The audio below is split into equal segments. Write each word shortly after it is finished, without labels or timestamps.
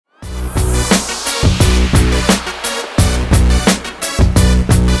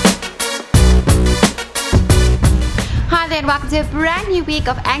welcome to a brand new week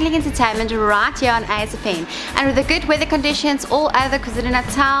of angling entertainment right here on ASFN. And with the good weather conditions all over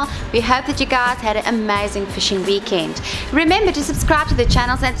KwaZulu-Natal, we hope that you guys had an amazing fishing weekend. Remember to subscribe to the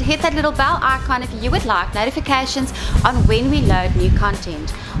channels and to hit that little bell icon if you would like notifications on when we load new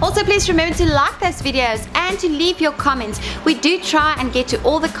content. Also, please remember to like those videos and to leave your comments. We do try and get to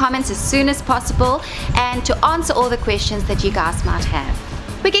all the comments as soon as possible and to answer all the questions that you guys might have.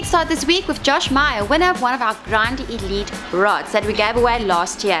 We kick start this week with Josh Meyer, winner of one of our Grindie Elite rods that we gave away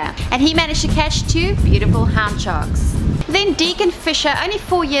last year, and he managed to catch two beautiful hound sharks. Then Kingfisher, only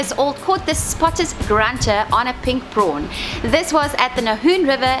 4 years old, caught this spotted grunter on a pink prawn. This was at the Nahoon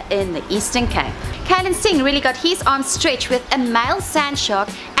River in the Eastern Cape. Kalen Singh really got his arms stretched with a male sand shark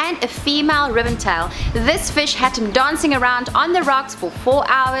and a female ribbontail. This fish had him dancing around on the rocks for 4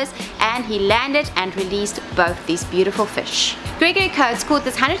 hours, and he landed and released both these beautiful fish. Gregory Coates caught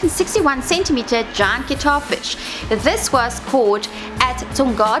this 161 centimeter giant guitar fish. This was caught at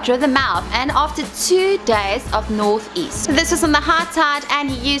Tongadra, the mouth, and after 2 days of northeast. This was on the high tide, and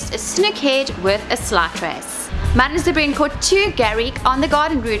he used a snook head with a slight race. Martin Zebrin caught two garrick on the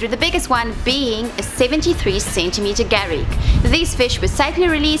garden route, with the biggest one being a 73 centimeter garrick. These fish were safely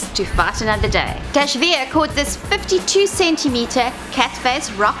released to fight another day. Tashvir caught this 52 centimeter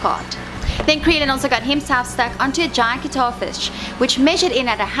catface rock art. Then Creelan also got himself stuck onto a giant guitar fish, which measured in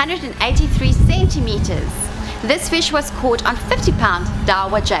at 183 centimeters. This fish was caught on 50-pound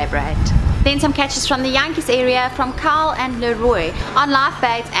Dawa J-braid. Then some catches from the Yankees area from Carl and Leroy on live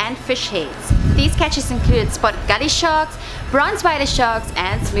baits and fish heads. These catches included spotted gully sharks, bronze wader sharks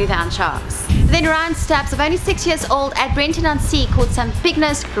and smoothhound sharks. Then Ryan Stubbs, of only 6 years old, at Brenton-on-Sea caught some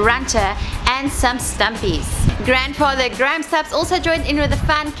big-nosed grunter and some stumpies. Grandfather Graham Stubbs also joined in with the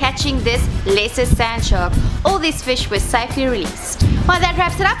fun, catching this lesser sand shark. All these fish were safely released. Well, that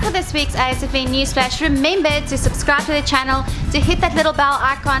wraps it up for this week's ASFN Newsflash. Remember to subscribe to the channel, to hit that little bell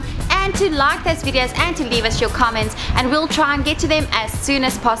icon, and to like those videos and to leave us your comments, and we'll try and get to them as soon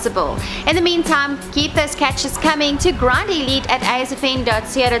as possible. In the meantime, keep those catches coming to Grindie Elite at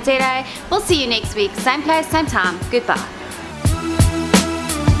asfn.co.za. We'll see you next week, same place, same time. Goodbye.